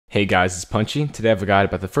Hey guys, it's Punchy. Today I have a guide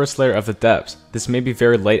about the first layer of the depths. This may be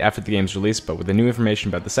very late after the game's release, but with the new information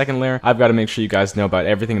about the second layer, I've got to make sure you guys know about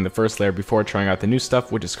everything in the first layer before trying out the new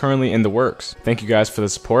stuff, which is currently in the works. Thank you guys for the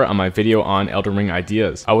support on my video on Elden Ring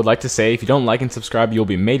ideas. I would like to say, if you don't like and subscribe, you'll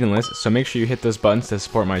be maidenless, so make sure you hit those buttons to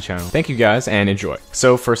support my channel. Thank you guys, and enjoy.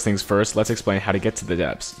 So first things first, let's explain how to get to the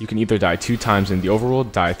depths. You can either die 2 times in the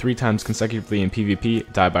overworld, die 3 times consecutively in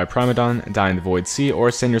PvP, die by Primadon, die in the Void Sea,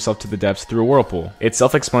 or send yourself to the depths through a whirlpool. It's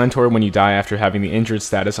self-explanatory when you die after having the injured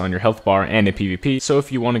status on your health bar and in PvP, so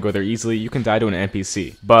if you want to go there easily, you can die to an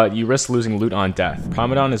NPC, but you risk losing loot on death.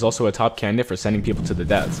 Primadon is also a top candidate for sending people to the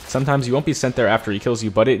depths. Sometimes you won't be sent there after he kills you,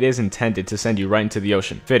 but it is intended to send you right into the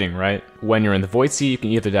ocean. Fitting, right? When you're in the Void Sea, you can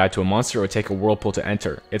either die to a monster or take a whirlpool to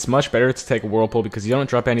enter. It's much better to take a whirlpool because you don't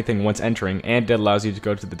drop anything once entering, and it allows you to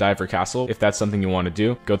go to the diver castle. If that's something you want to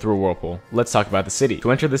do, go through a whirlpool. Let's talk about the city.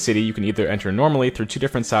 To enter the city, you can either enter normally through 2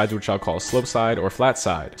 different sides, which I'll call slope side or flat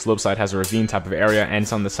side. Slope side has a ravine type of area, and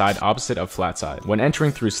it's on the side opposite of flat side. When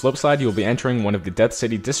entering through slope side, you will be entering one of the Death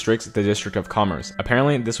City districts, the District of Commerce.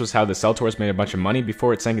 Apparently, this was how the Centaurs made a bunch of money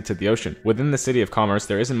before it sank into the ocean. Within the City of Commerce,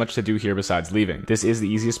 there isn't much to do here besides leaving. This is the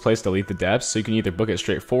easiest place to leave the depths, so you can either book it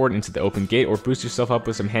straight forward into the open gate or boost yourself up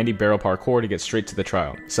with some handy barrel parkour to get straight to the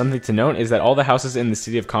trial. Something to note is that all the houses in the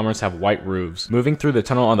City of Commerce have white roofs. Moving through the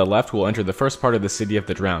tunnel on the left, we'll enter the first part of the City of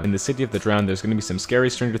the Drowned. In the City of the Drowned, there's going to be some scary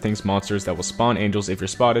Stranger Things monsters that will spawn angels if you're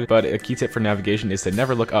spotted, but a key tip for navigation is to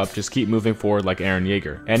never look up, just keep moving forward like Eren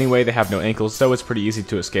Yeager. Anyway, they have no ankles, so it's pretty easy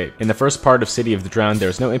to escape. In the first part of City of the Drowned,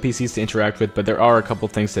 there's no NPCs to interact with, but there are a couple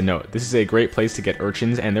things to note. This is a great place to get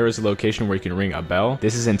urchins, and there is a location where you can ring a bell.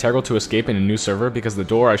 This is integral to escape in a new server because the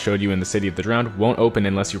door I showed you in the City of the Drowned won't open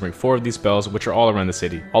unless you ring 4 of these bells, which are all around the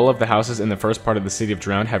city. All of the houses in the first part of the City of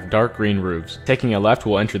Drowned have dark green roofs. Taking a left,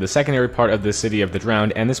 we'll enter the secondary part of the City of the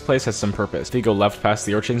Drowned, and this place has some purpose. If we go left past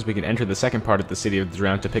the urchins, we can enter the second part of the City of the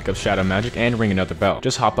Drowned to pick up shadow magic and ring another bell.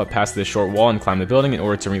 Just hop up past this short wall and climb the building in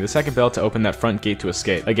order to ring the second bell to open that front gate to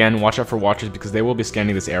escape. Again, watch out for watchers because they will be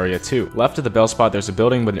scanning this area too. Left of the bell spot, there's a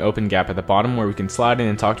building with an open gap at the bottom where we can slide in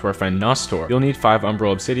and talk to our friend Nostor. You'll need 5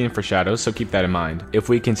 Umbral Obsidian for shadows, so keep that in mind. If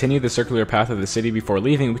we continue the circular path of the city before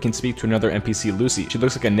leaving, we can speak to another NPC, Lucy. She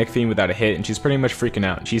looks like a Nick fiend without a hit, and she's pretty much freaking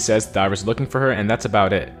out. She says the diver's looking for her, and that's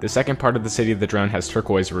about it. The second part of the City of the Drowned has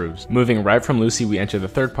turquoise roofs. Moving right from Lucy, we enter the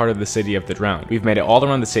third part of the City of the Drowned. We've made it all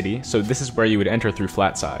around the city, so this is where you would enter through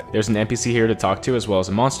flat side. There's an NPC here to talk to as well as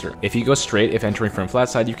a monster. If you go straight, if entering from flat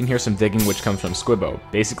side, you can hear some digging which comes from Squibbo.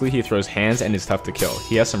 Basically, he throws hands and is tough to kill.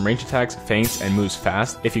 He has some range attacks, feints, and moves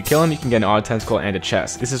fast. If you kill him, you can get an odd tentacle and a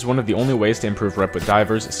chest. This is one of the only ways to improve rep with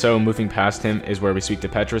divers, so moving past him is where we speak to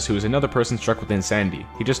Petrus, who is another person struck with insanity.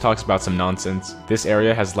 He just talks about some nonsense. This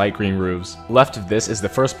area has light green roofs. Left of this is the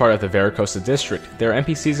first part of the Varicose district. There are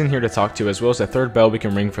NPCs in here to talk to as well as a third bell we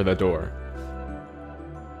can ring for the door.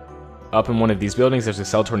 Up in one of these buildings, there's a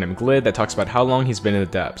Centaur named Glid that talks about how long he's been in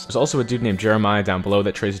the depths. There's also a dude named Jeremiah down below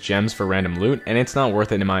that trades gems for random loot, and it's not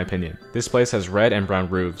worth it in my opinion. This place has red and brown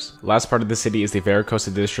roofs. Last part of the city is the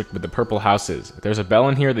Varicose district with the purple houses. There's a bell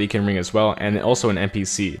in here that you can ring as well, and also an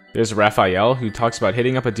NPC. There's Raphael, who talks about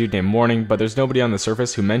hitting up a dude named Morning, but there's nobody on the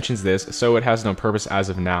surface who mentions this, so it has no purpose as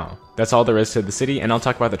of now. That's all there is to the city, and I'll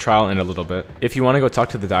talk about the trial in a little bit. If you want to go talk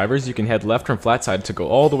to the divers, you can head left from Flatside to go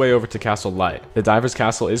all the way over to Castle Light. The divers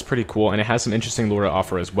castle is pretty cool, and it has some interesting lore to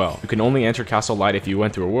offer as well. You can only enter Castle Light if you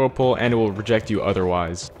went through a whirlpool, and it will reject you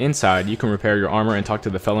otherwise. Inside, you can repair your armor and talk to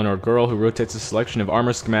the Felinor girl who rotates a selection of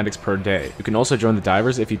armor schematics per day. You can also join the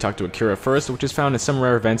divers if you talk to Akira first, which is found in some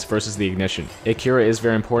rare events versus the Ignition. Akira is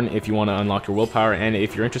very important if you want to unlock your willpower, and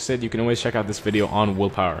if you're interested, you can always check out this video on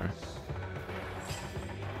willpower.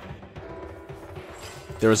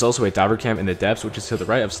 There is also a diver camp in the depths, which is to the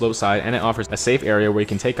right of slope side, and it offers a safe area where you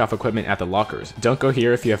can take off equipment at the lockers. Don't go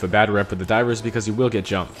here if you have a bad rep with the divers because you will get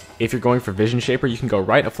jumped. If you're going for Vision Shaper, you can go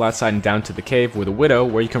right of flat side and down to the cave with a Widow,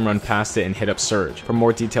 where you can run past it and hit up Surge. For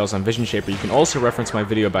more details on Vision Shaper, you can also reference my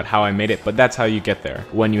video about how I made it, but that's how you get there.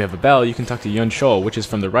 When you have a bell, you can talk to Yun Shol, which is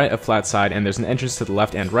from the right of flat side, and there's an entrance to the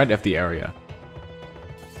left and right of the area.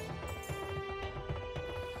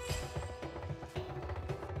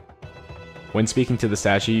 When speaking to the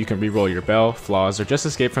statue, you can reroll your bell, flaws, or just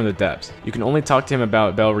escape from the depths. You can only talk to him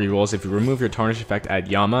about bell rerolls if you remove your tarnish effect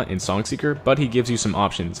at Yama in Songseeker, but he gives you some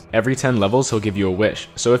options. Every 10 levels, he'll give you a wish.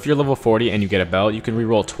 So if you're level 40 and you get a bell, you can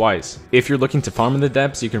reroll twice. If you're looking to farm in the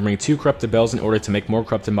depths, you can ring 2 corrupted bells in order to make more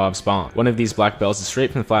corrupted mobs spawn. One of these black bells is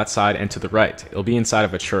straight from the flat side and to the right. It'll be inside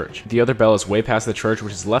of a church. The other bell is way past the church,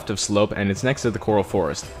 which is left of slope, and it's next to the coral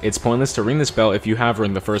forest. It's pointless to ring this bell if you have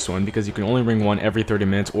ringed the first one because you can only ring one every 30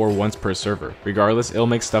 minutes or once per server. server. Regardless, it'll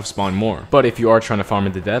make stuff spawn more. But if you are trying to farm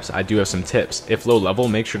in the depths, I do have some tips. If low level,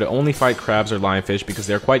 make sure to only fight crabs or lionfish because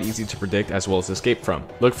they're quite easy to predict as well as escape from.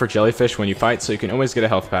 Look for jellyfish when you fight so you can always get a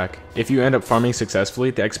health pack. If you end up farming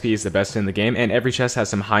successfully, the XP is the best in the game and every chest has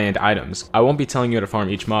some high-end items. I won't be telling you how to farm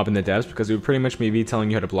each mob in the depths because it would pretty much be telling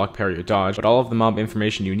you how to block, parry, or dodge, but all of the mob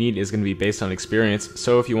information you need is going to be based on experience,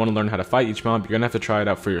 so if you want to learn how to fight each mob, you're going to have to try it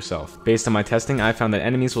out for yourself. Based on my testing, I found that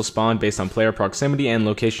enemies will spawn based on player proximity and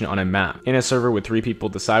location on a map. In a server with 3 people,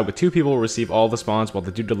 the side with 2 people will receive all the spawns while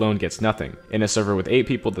the dude alone gets nothing. In a server with 8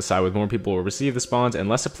 people, the side with more people will receive the spawns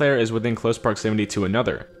unless a player is within close proximity to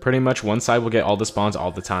another. Pretty much one side will get all the spawns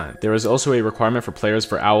all the time. There is also a requirement for players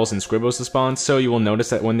for owls and scribbles to spawn, so you will notice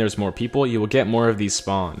that when there's more people, you will get more of these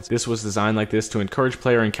spawns. This was designed like this to encourage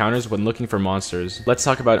player encounters when looking for monsters. Let's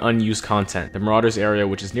talk about unused content. The Marauders area,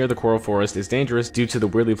 which is near the Coral Forest, is dangerous due to the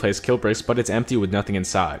weirdly placed kill bricks, but it's empty with nothing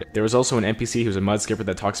inside. There is also an NPC who's a mud skipper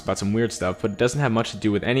that talks about some weird stuff, but it doesn't have much to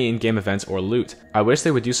do with any in-game events or loot. I wish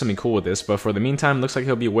they would do something cool with this, but for the meantime, looks like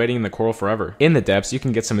he'll be waiting in the coral forever. In the depths, you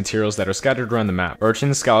can get some materials that are scattered around the map.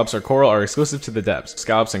 Urchins, scallops, or coral are exclusive to the depths.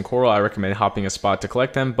 Scallops and coral, I recommend hopping a spot to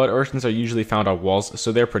collect them, but urchins are usually found on walls,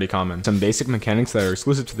 so they're pretty common. Some basic mechanics that are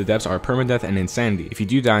exclusive to the depths are permadeath and insanity. If you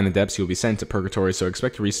do die in the depths, you'll be sent to purgatory, so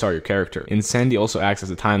expect to restart your character. Insanity also acts as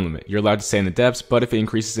a time limit. You're allowed to stay in the depths, but if it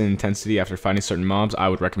increases in intensity after fighting certain mobs, I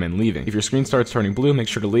would recommend leaving. If your screen starts turning blue, make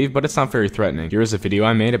sure to leave, but it's not very threatening. Here is a video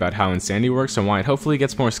I made about how insanity works and why it hopefully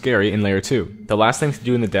gets more scary in layer 2. The last thing to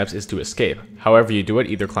do in the depths is to escape. However you do it,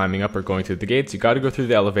 either climbing up or going through the gates, you gotta go through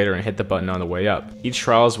the elevator and hit the button on the way up. Each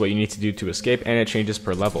trial is what you need to do to escape, and it changes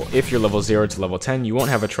per level. If you're level 0 to level 10, you won't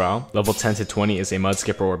have a trial. Level 10 to 20 is a mud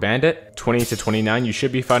skipper or bandit. 20 to 29, you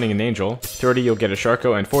should be fighting an angel. 30, you'll get a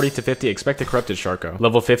Sharko, and 40 to 50, expect a corrupted Sharko.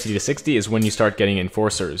 Level 50 to 60 is when you start getting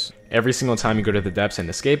enforcers. Every single time you go to the depths and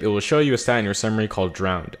escape, it will show you a stat in your summary called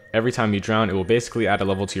drowned. Every time you drown, it will basically add a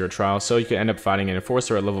level to your trial, so you can end up fighting an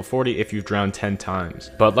enforcer at level 40 if you've drowned 10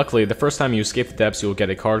 times. But luckily, the first time you escape the depths, you will get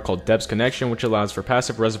a card called Depths Connection, which allows for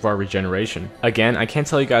passive reservoir regeneration. Again, I can't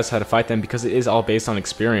tell you guys how to fight them because it is all based on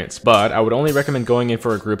experience, but I would only recommend going in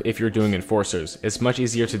for a group if you're doing enforcers. It's much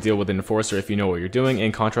easier to deal with an enforcer if you know what you're doing,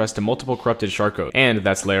 in contrast to multiple corrupted Sharkos. And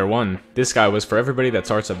that's layer 1. This guy was for everybody that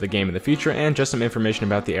starts up the game in the future, and just some information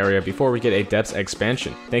about the area before we get a depths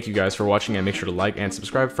expansion. Thank you guys for watching, and make sure to like and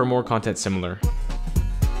subscribe for more content similar.